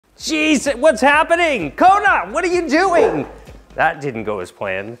Jeez, what's happening? Kona, what are you doing? That didn't go as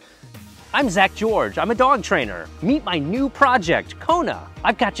planned. I'm Zach George, I'm a dog trainer. Meet my new project, Kona.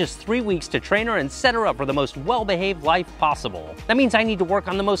 I've got just 3 weeks to train her and set her up for the most well-behaved life possible. That means I need to work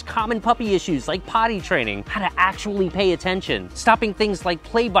on the most common puppy issues like potty training, how to actually pay attention, stopping things like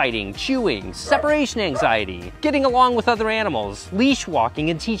play biting, chewing, separation anxiety, getting along with other animals, leash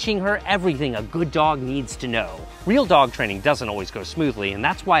walking, and teaching her everything a good dog needs to know. Real dog training doesn't always go smoothly, and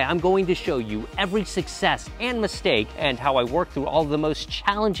that's why I'm going to show you every success and mistake and how I work through all of the most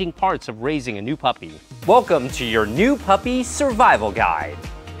challenging parts of raising a new puppy. Welcome to your new puppy survival guide.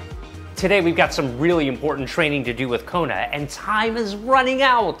 Today we've got some really important training to do with Kona, and time is running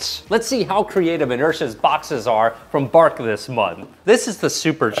out. Let's see how creative Inertia's boxes are from Bark this month. This is the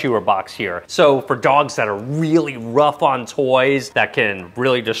Super Chewer box here. So for dogs that are really rough on toys, that can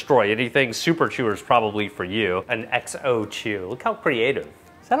really destroy anything, Super Chewer is probably for you. An XO Chew. Look how creative.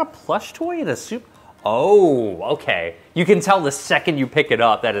 Is that a plush toy in a soup? Oh, okay. You can tell the second you pick it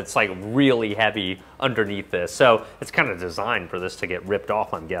up that it's like really heavy underneath this. So it's kind of designed for this to get ripped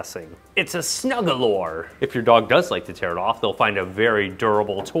off, I'm guessing. It's a Snuggalore. If your dog does like to tear it off, they'll find a very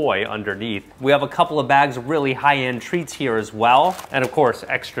durable toy underneath. We have a couple of bags of really high-end treats here as well. And of course,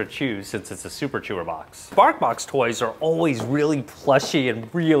 extra chews since it's a Super Chewer box. BarkBox toys are always really plushy and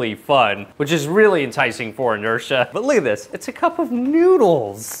really fun, which is really enticing for Inertia. But look at this, it's a cup of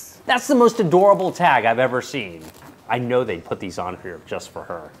noodles. That's the most adorable tag I've ever seen. I know they put these on here just for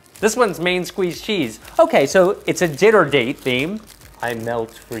her. This one's Maine Squeeze Cheese. Okay, so it's a dinner date theme. I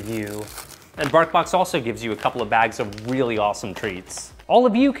melt for you. And BarkBox also gives you a couple of bags of really awesome treats. All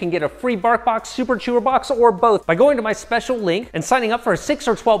of you can get a free BarkBox Super Chewer box or both by going to my special link and signing up for a 6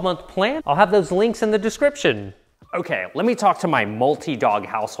 or 12-month plan. I'll have those links in the description. Okay, let me talk to my multi-dog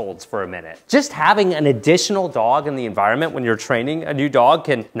households for a minute. Just having an additional dog in the environment when you're training a new dog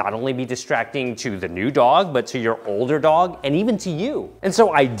can not only be distracting to the new dog, but to your older dog and even to you. And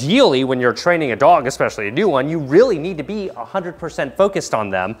so ideally, when you're training a dog, especially a new one, you really need to be 100% focused on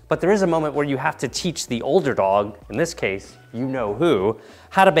them. But there is a moment where you have to teach the older dog, in this case, you know who,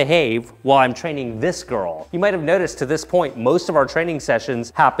 how to behave while I'm training this girl. You might have noticed to this point, most of our training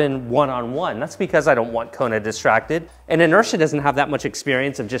sessions happen one-on-one. That's because I don't want Kona distracted. And Inertia doesn't have that much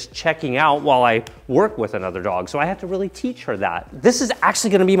experience of just checking out while I work with another dog. So I have to really teach her that. This is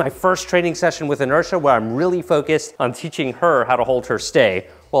actually gonna be my first training session with Inertia where I'm really focused on teaching her how to hold her stay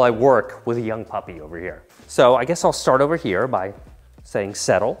while I work with a young puppy over here. So I guess I'll start over here by saying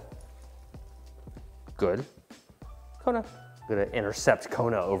settle. Good. Kona. I'm gonna intercept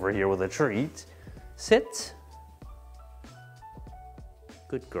Kona over here with a treat. Sit.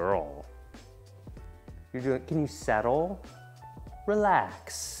 Good girl. You're doing, can you settle?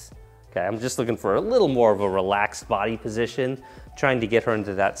 Relax. Okay, I'm just looking for a little more of a relaxed body position, trying to get her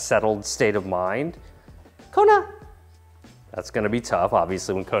into that settled state of mind. Kona. That's gonna be tough,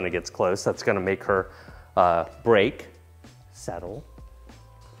 obviously, when Kona gets close. That's gonna make her break. Settle.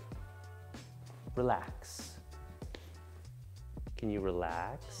 Relax. Can you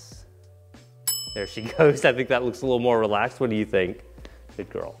relax? There she goes. I think that looks a little more relaxed. What do you think? Good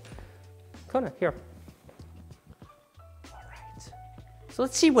girl. Kona, here. All right. So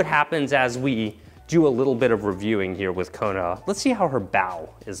let's see what happens as we do a little bit of reviewing here with Kona. Let's see how her bow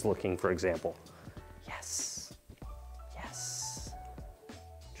is looking, for example. Yes. Yes.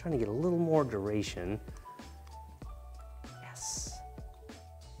 Trying to get a little more duration.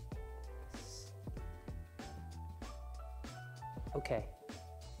 Okay.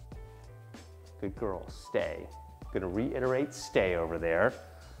 Good girl, stay. Gonna reiterate stay over there.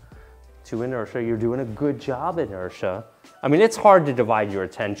 To Inertia, you're doing a good job, Inertia. I mean, it's hard to divide your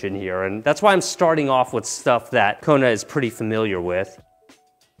attention here, and that's why I'm starting off with stuff that Kona is pretty familiar with.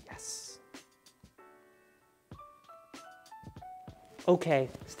 Yes. Okay,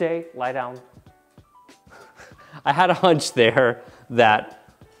 stay, lie down. I had a hunch there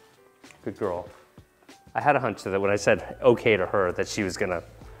that, good girl. I had a hunch that when I said okay to her that she was gonna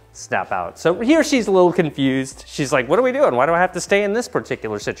snap out. So here she's a little confused. She's like, what are we doing? Why do I have to stay in this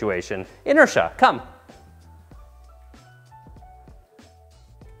particular situation? Inertia, come.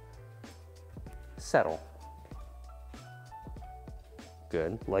 Settle.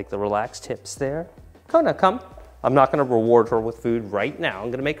 Good, like the relaxed hips there. Kona, come. I'm not gonna reward her with food right now.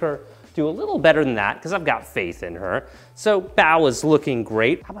 I'm gonna make her do a little better than that because I've got faith in her. So bow is looking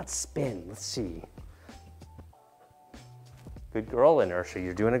great. How about spin? Let's see. Good girl, Inertia.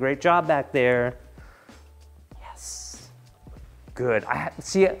 You're doing a great job back there. Yes. Good.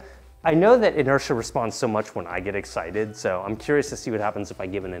 I know that Inertia responds so much when I get excited, so I'm curious to see what happens if I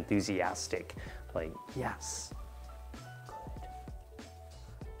give an enthusiastic, like, yes. Good.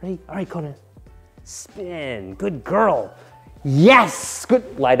 Ready? All right, Kona. Spin, good girl. Yes,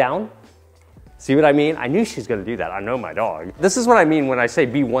 good, lie down. See what I mean? I knew she's gonna do that. I know my dog. This is what I mean when I say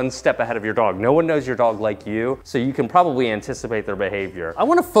be one step ahead of your dog. No one knows your dog like you, so you can probably anticipate their behavior. I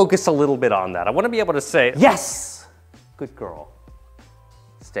wanna focus a little bit on that. I wanna be able to say, yes, good girl.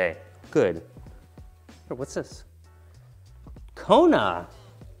 Stay, good. What's this? Kona,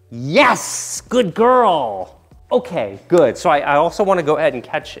 yes, good girl. Okay, good. So I also want to go ahead and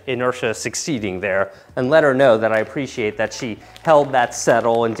catch Inertia succeeding there and let her know that I appreciate that she held that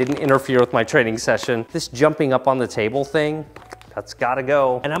settle and didn't interfere with my training session. This jumping up on the table thing, that's gotta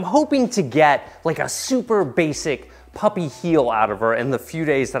go. And I'm hoping to get like a super basic puppy heel out of her in the few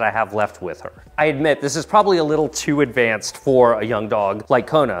days that I have left with her. I admit this is probably a little too advanced for a young dog like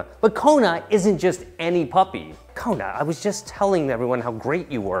Kona, but Kona isn't just any puppy. Kona, I was just telling everyone how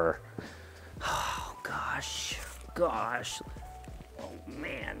great you were. Oh gosh. Oh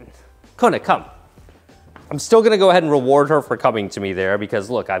man. Kona, come. I'm still gonna go ahead and reward her for coming to me there because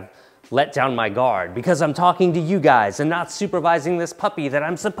look, I've let down my guard because I'm talking to you guys and not supervising this puppy that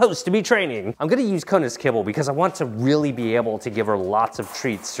I'm supposed to be training. I'm gonna use Kona's kibble because I want to really be able to give her lots of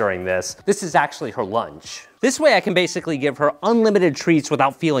treats during this. This is actually her lunch. This way I can basically give her unlimited treats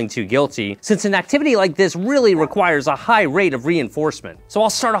without feeling too guilty, since an activity like this really requires a high rate of reinforcement. So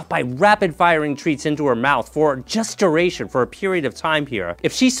I'll start off by rapid firing treats into her mouth for just duration, for a period of time here.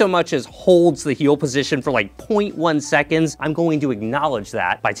 If she so much as holds the heel position for like 0.1 seconds, I'm going to acknowledge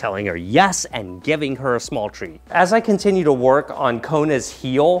that by telling her yes and giving her a small treat. As I continue to work on Kona's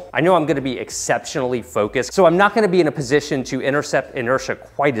heel, I know I'm gonna be exceptionally focused, so I'm not gonna be in a position to intercept Inertia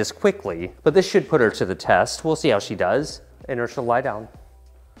quite as quickly, but this should put her to the test. We'll see how she does. Inertia, lie down.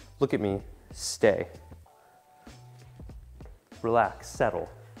 Look at me. Stay. Relax. Settle.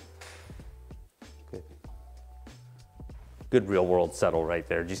 Good. Good real world settle right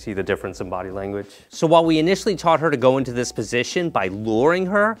there. Do you see the difference in body language? So while we initially taught her to go into this position by luring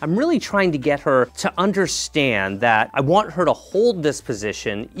her, I'm really trying to get her to understand that I want her to hold this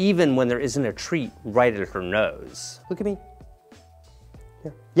position even when there isn't a treat right at her nose. Look at me.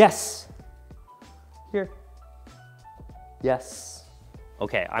 Here. Yes. Here. Yes.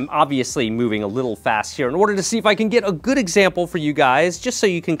 Okay, I'm obviously moving a little fast here in order to see if I can get a good example for you guys, just so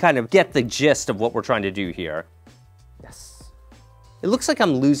you can kind of get the gist of what we're trying to do here. Yes. It looks like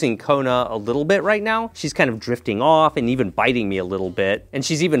I'm losing Kona a little bit right now. She's kind of drifting off and even biting me a little bit. And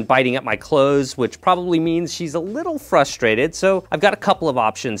she's even biting at my clothes, which probably means she's a little frustrated. So I've got a couple of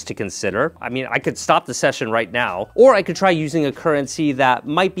options to consider. I mean, I could stop the session right now, or I could try using a currency that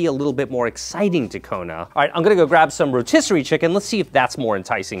might be a little bit more exciting to Kona. All right, I'm gonna go grab some rotisserie chicken. Let's see if that's more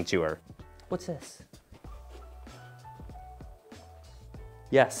enticing to her. What's this?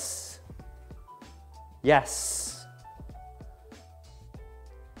 Yes. Yes.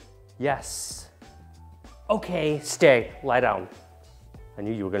 Yes. Okay, stay, lie down. I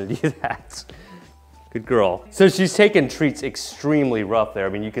knew you were gonna do that. Good girl. So she's taken treats extremely rough there. I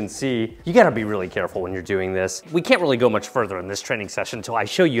mean, you can see, you gotta be really careful when you're doing this. We can't really go much further in this training session until I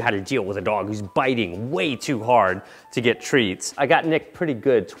show you how to deal with a dog who's biting way too hard to get treats. I got nicked pretty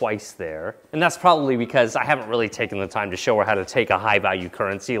good twice there. And that's probably because I haven't really taken the time to show her how to take a high value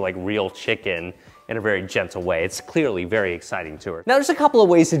currency like real chicken in a very gentle way. It's clearly very exciting to her. Now there's a couple of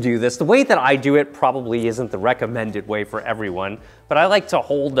ways to do this. The way that I do it probably isn't the recommended way for everyone, but I like to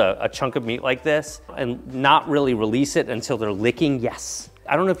hold a chunk of meat like this and not really release it until they're licking. Yes.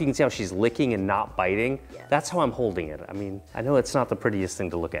 I don't know if you can see how she's licking and not biting. Yeah. That's how I'm holding it. I mean, I know it's not the prettiest thing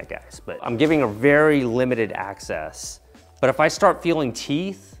to look at, guys, but I'm giving her very limited access. But if I start feeling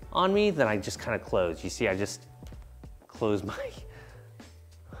teeth on me, then I just kind of close. You see, I just close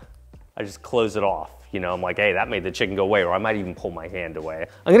it off. You know, I'm like, hey, that made the chicken go away, or I might even pull my hand away.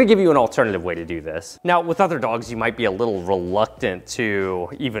 I'm gonna give you an alternative way to do this. Now, with other dogs, you might be a little reluctant to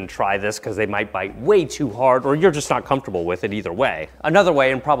even try this because they might bite way too hard, or you're just not comfortable with it either way. Another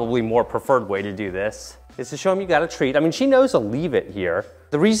way, and probably more preferred way to do this, is to show them you got a treat. I mean, she knows to leave it here.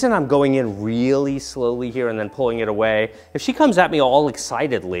 The reason I'm going in really slowly here and then pulling it away, if she comes at me all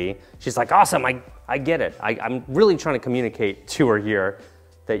excitedly, she's like, awesome, I get it. I'm really trying to communicate to her here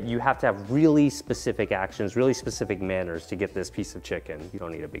that you have to have really specific actions, really specific manners to get this piece of chicken. You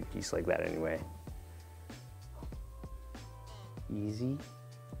don't need a big piece like that anyway. Easy.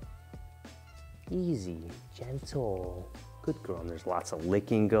 Easy, gentle. Good girl, and there's lots of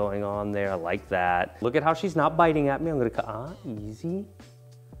licking going on there, I like that. Look at how she's not biting at me. I'm gonna cut, easy.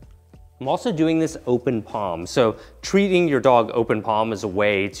 I'm also doing this open palm. So treating your dog open palm is a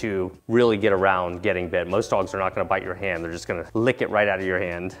way to really get around getting bit. Most dogs are not gonna bite your hand. They're just gonna lick it right out of your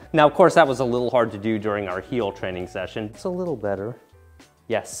hand. Now, of course, that was a little hard to do during our heel training session. It's a little better.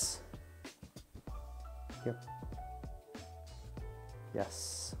 Yes. Here.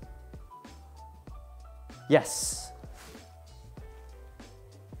 Yes. Yes.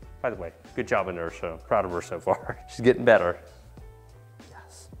 By the way, good job, Inertia. Proud of her so far. She's getting better.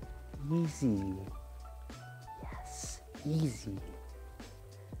 Yes. Easy. Yes. Easy.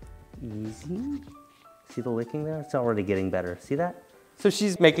 Easy. See the licking there? It's already getting better. See that? So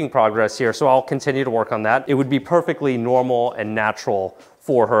she's making progress here, so I'll continue to work on that. It would be perfectly normal and natural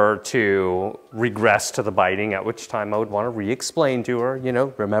for her to regress to the biting, at which time I would want to re-explain to her, you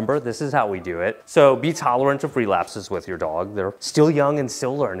know, remember, this is how we do it. So be tolerant of relapses with your dog. They're still young and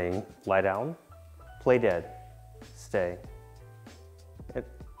still learning. Lie down, play dead, stay.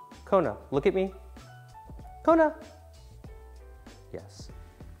 Kona, look at me. Kona. Yes.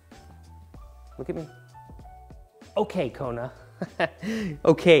 Look at me. Okay, Kona.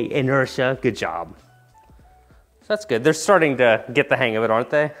 Okay, Inertia, good job. So that's good. They're starting to get the hang of it,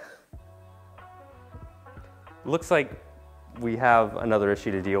 aren't they? Looks like we have another issue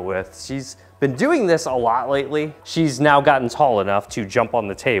to deal with. She's been doing this a lot lately. She's now gotten tall enough to jump on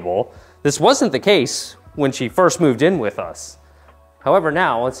the table. This wasn't the case when she first moved in with us. However,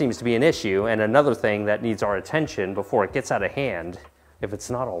 now it seems to be an issue and another thing that needs our attention before it gets out of hand, if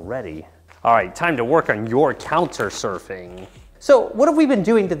it's not already. All right, time to work on your counter surfing. So what have we been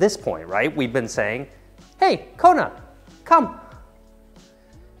doing to this point, right? We've been saying, hey, Kona, come.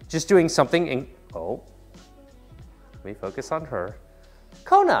 Just doing something in, oh, let me focus on her.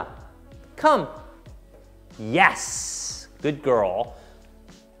 Kona, come. Yes, good girl.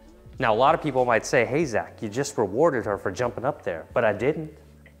 Now, a lot of people might say, hey, Zach, you just rewarded her for jumping up there, but I didn't.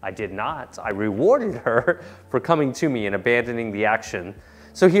 I did not. I rewarded her for coming to me and abandoning the action.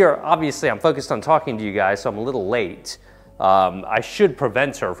 So here, obviously, I'm focused on talking to you guys, so I'm a little late. I should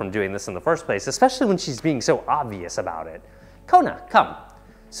prevent her from doing this in the first place, especially when she's being so obvious about it. Kona, come.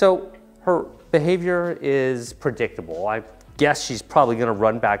 So her behavior is predictable. I guess she's probably gonna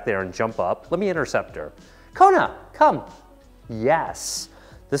run back there and jump up. Let me intercept her. Kona, come. Yes.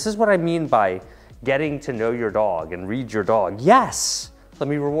 This is what I mean by getting to know your dog and read your dog. Yes. Let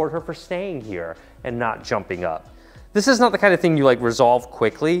me reward her for staying here and not jumping up. This is not the kind of thing you like resolve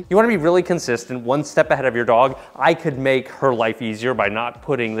quickly. You want to be really consistent, one step ahead of your dog. I could make her life easier by not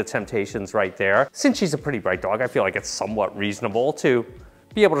putting the temptations right there. Since she's a pretty bright dog, I feel like it's somewhat reasonable to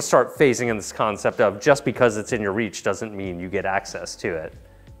be able to start phasing in this concept of just because it's in your reach doesn't mean you get access to it.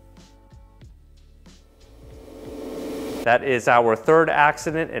 That is our third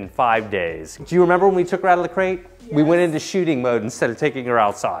accident in 5 days. Do you remember when we took her out of the crate? Yes. We went into shooting mode instead of taking her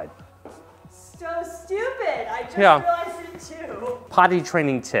outside. So stupid, I just realized it too. Potty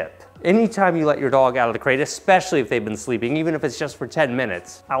training tip. Anytime you let your dog out of the crate, especially if they've been sleeping, even if it's just for 10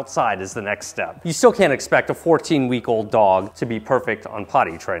 minutes, outside is the next step. You still can't expect a 14-week-old dog to be perfect on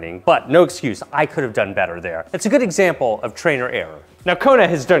potty training, but no excuse, I could have done better there. It's a good example of trainer error. Now, Kona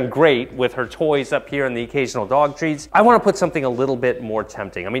has done great with her toys up here and the occasional dog treats. I want to put something a little bit more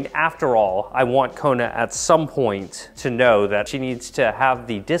tempting. I mean, after all, I want Kona at some point to know that she needs to have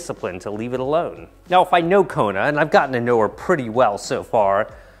the discipline to leave it alone. Now, if I know Kona, and I've gotten to know her pretty well so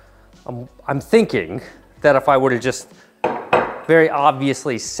far, I'm thinking that if I were to just very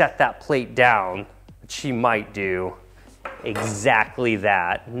obviously set that plate down, she might do exactly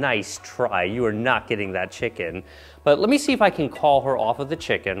that. Nice try. You are not getting that chicken. But let me see if I can call her off of the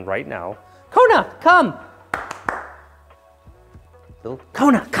chicken right now. Kona, come.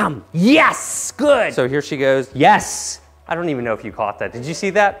 Kona, come. Yes, good. So here she goes. Yes. I don't even know if you caught that. Did you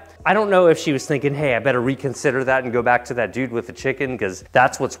see that? I don't know if she was thinking, hey, I better reconsider that and go back to that dude with the chicken because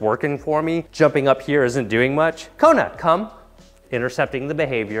that's what's working for me. Jumping up here isn't doing much. Kona, come. Intercepting the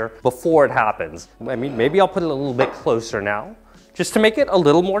behavior before it happens. I mean, maybe I'll put it a little bit closer now just to make it a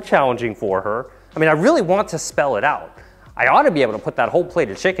little more challenging for her. I mean, I really want to spell it out. I ought to be able to put that whole plate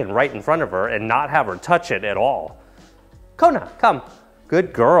of chicken right in front of her and not have her touch it at all. Kona, come.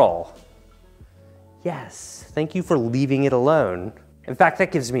 Good girl. Yes, thank you for leaving it alone. In fact,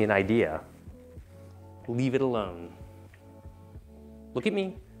 that gives me an idea. Leave it alone. Look at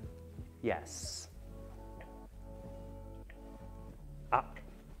me. Yes. Ah.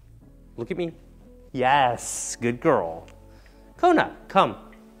 Look at me. Yes, good girl. Kona, come.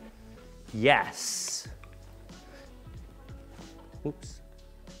 Yes. Oops.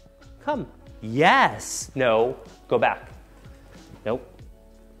 Come. Yes. No, go back. Nope.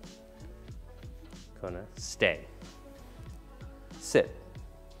 Kona, stay. Sit.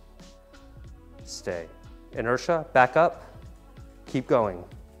 Stay. Inertia, back up. Keep going.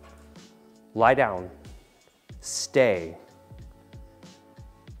 Lie down. Stay.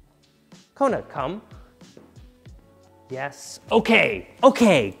 Kona, come. Yes. Okay.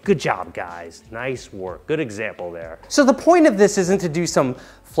 Okay. Good job, guys. Nice work. Good example there. So the point of this isn't to do some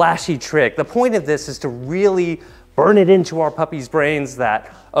flashy trick. The point of this is to really burn it into our puppy's brains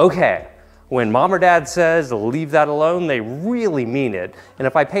that, okay, when mom or dad says leave that alone, they really mean it. And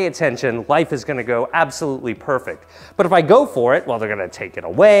if I pay attention, life is gonna go absolutely perfect. But if I go for it, well, they're gonna take it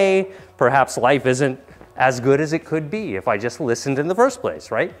away. Perhaps life isn't as good as it could be if I just listened in the first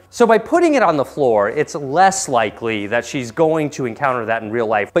place, right? So by putting it on the floor, it's less likely that she's going to encounter that in real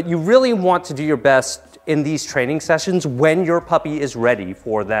life. But you really want to do your best in these training sessions when your puppy is ready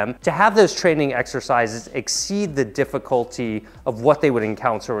for them to have those training exercises exceed the difficulty of what they would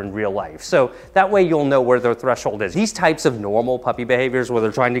encounter in real life. So that way you'll know where their threshold is. These types of normal puppy behaviors where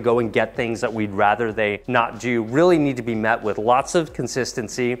they're trying to go and get things that we'd rather they not do really need to be met with lots of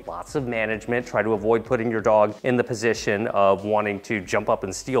consistency, lots of management. Try to avoid putting your dog in the position of wanting to jump up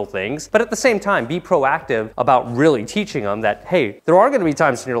and steal things. But at the same time, be proactive about really teaching them that, hey, there are going to be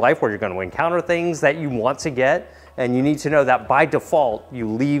times in your life where you're going to encounter things that you want to get, and you need to know that by default, you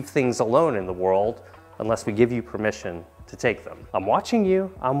leave things alone in the world unless we give you permission to take them. I'm watching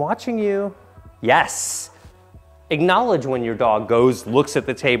you. I'm watching you. Yes. Acknowledge when your dog goes, looks at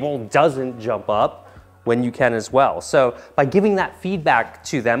the table, doesn't jump up, when you can as well. So by giving that feedback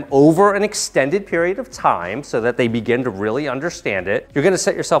to them over an extended period of time so that they begin to really understand it, you're gonna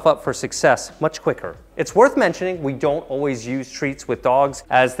set yourself up for success much quicker. It's worth mentioning we don't always use treats with dogs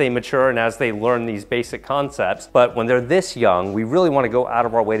as they mature and as they learn these basic concepts, but when they're this young, we really wanna go out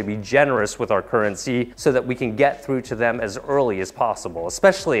of our way to be generous with our currency so that we can get through to them as early as possible,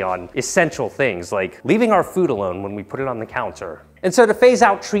 especially on essential things like leaving our food alone when we put it on the counter. And so to phase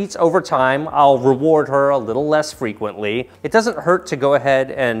out treats over time, I'll reward her a little less frequently. It doesn't hurt to go ahead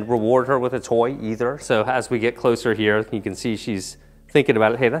and reward her with a toy either. So as we get closer here, you can see she's thinking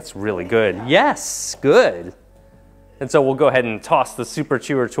about it. Hey, that's really good. Yes, good. And so we'll go ahead and toss the Super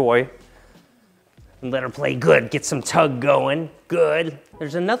Chewer toy and let her play good. Get some tug going. Good.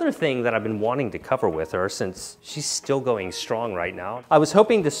 There's another thing that I've been wanting to cover with her since she's still going strong right now. I was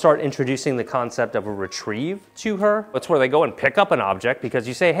hoping to start introducing the concept of a retrieve to her. That's where they go and pick up an object because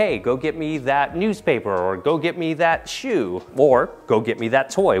you say, hey, go get me that newspaper, or go get me that shoe, or go get me that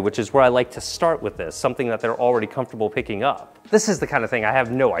toy, which is where I like to start with this, something that they're already comfortable picking up. This is the kind of thing I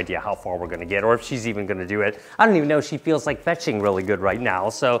have no idea how far we're gonna get or if she's even gonna do it. I don't even know if she feels like fetching really good right now.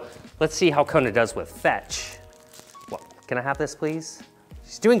 So let's see how Kona does with fetch. Well, can I have this, please?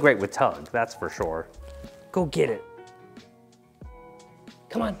 She's doing great with tug, that's for sure. Go get it.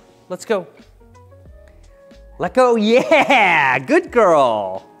 Come on, let's go. Let go, yeah, good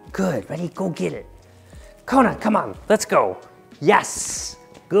girl. Good, ready, go get it. Kona, come on, let's go. Yes,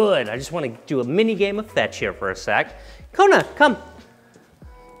 good. I just want to do a mini game of fetch here for a sec. Kona, come.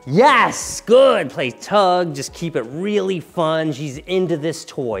 Yes, good. Play tug, just keep it really fun. She's into this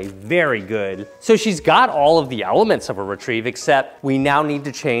toy, very good. So she's got all of the elements of a retrieve, except we now need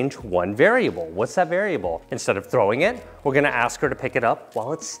to change one variable. What's that variable? Instead of throwing it, we're gonna ask her to pick it up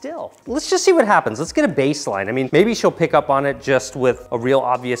while it's still. Let's just see what happens. Let's get a baseline. I mean, maybe she'll pick up on it just with a real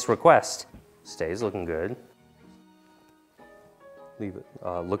obvious request. Stays looking good. Leave it.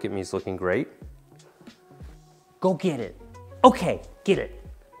 Look at me's looking great. Go get it. Okay, get it.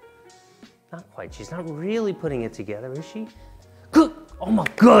 Not quite, she's not really putting it together, is she? Good, oh my,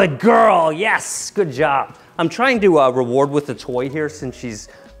 good girl, yes, good job. I'm trying to reward with the toy here since she's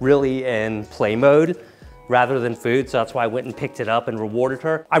really in play mode rather than food, so that's why I went and picked it up and rewarded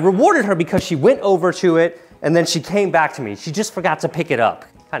her. I rewarded her because she went over to it and then she came back to me. She just forgot to pick it up.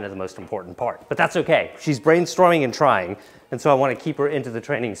 Kind of the most important part, but that's okay. She's brainstorming and trying, and so I want to keep her into the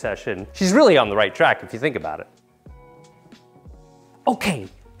training session. She's really on the right track if you think about it. Okay.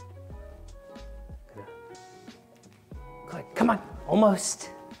 Good, come on,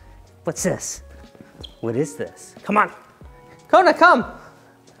 almost. What's this? What is this? Come on. Kona, come.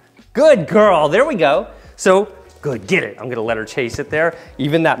 Good girl, there we go. So, good, get it. I'm gonna let her chase it there.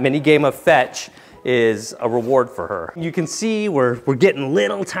 Even that mini game of fetch is a reward for her. You can see we're getting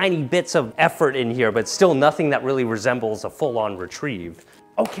little tiny bits of effort in here, but still nothing that really resembles a full-on retrieve.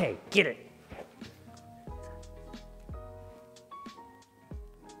 Okay, get it.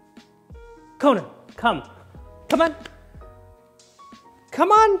 Kona, come. Come on. Come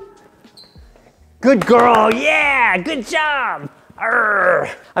on. Good girl, yeah, good job. Arr.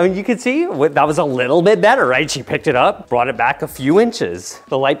 I mean, you can see that was a little bit better, right? She picked it up, brought it back a few inches.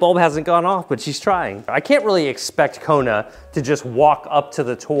 The light bulb hasn't gone off, but she's trying. I can't really expect Kona to just walk up to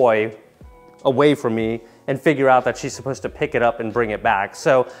the toy away from me and figure out that she's supposed to pick it up and bring it back.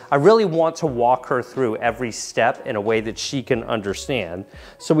 So I really want to walk her through every step in a way that she can understand.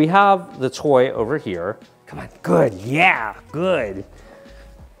 So we have the toy over here. Come on, good, yeah, good.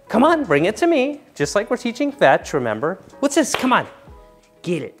 Come on, bring it to me. Just like we're teaching fetch, remember? What's this? Come on,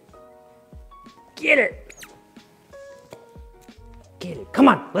 get it. Get it. Get it, come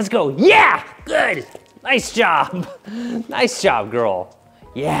on, let's go. Yeah, good, nice job. Nice job, girl.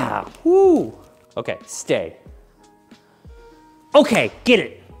 Yeah, woo. Okay, stay. Okay, get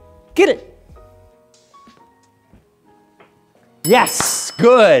it, get it. Yes,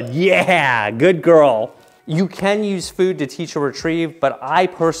 good, yeah, good girl. You can use food to teach a retrieve, but I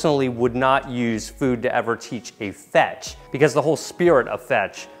personally would not use food to ever teach a fetch because the whole spirit of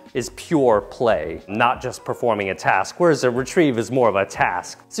fetch is pure play, not just performing a task, whereas a retrieve is more of a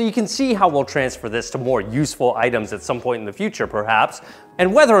task. So you can see how we'll transfer this to more useful items at some point in the future, perhaps.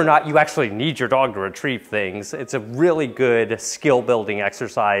 And whether or not you actually need your dog to retrieve things, it's a really good skill building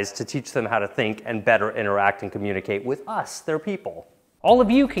exercise to teach them how to think and better interact and communicate with us, their people. All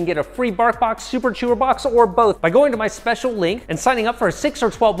of you can get a free BarkBox, Super Chewer Box, or both by going to my special link and signing up for a 6 or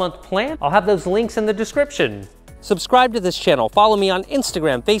 12-month plan. I'll have those links in the description. Subscribe to this channel, follow me on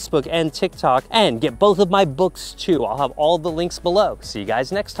Instagram, Facebook, and TikTok, and get both of my books too. I'll have all the links below. See you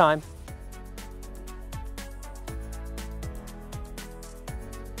guys next time.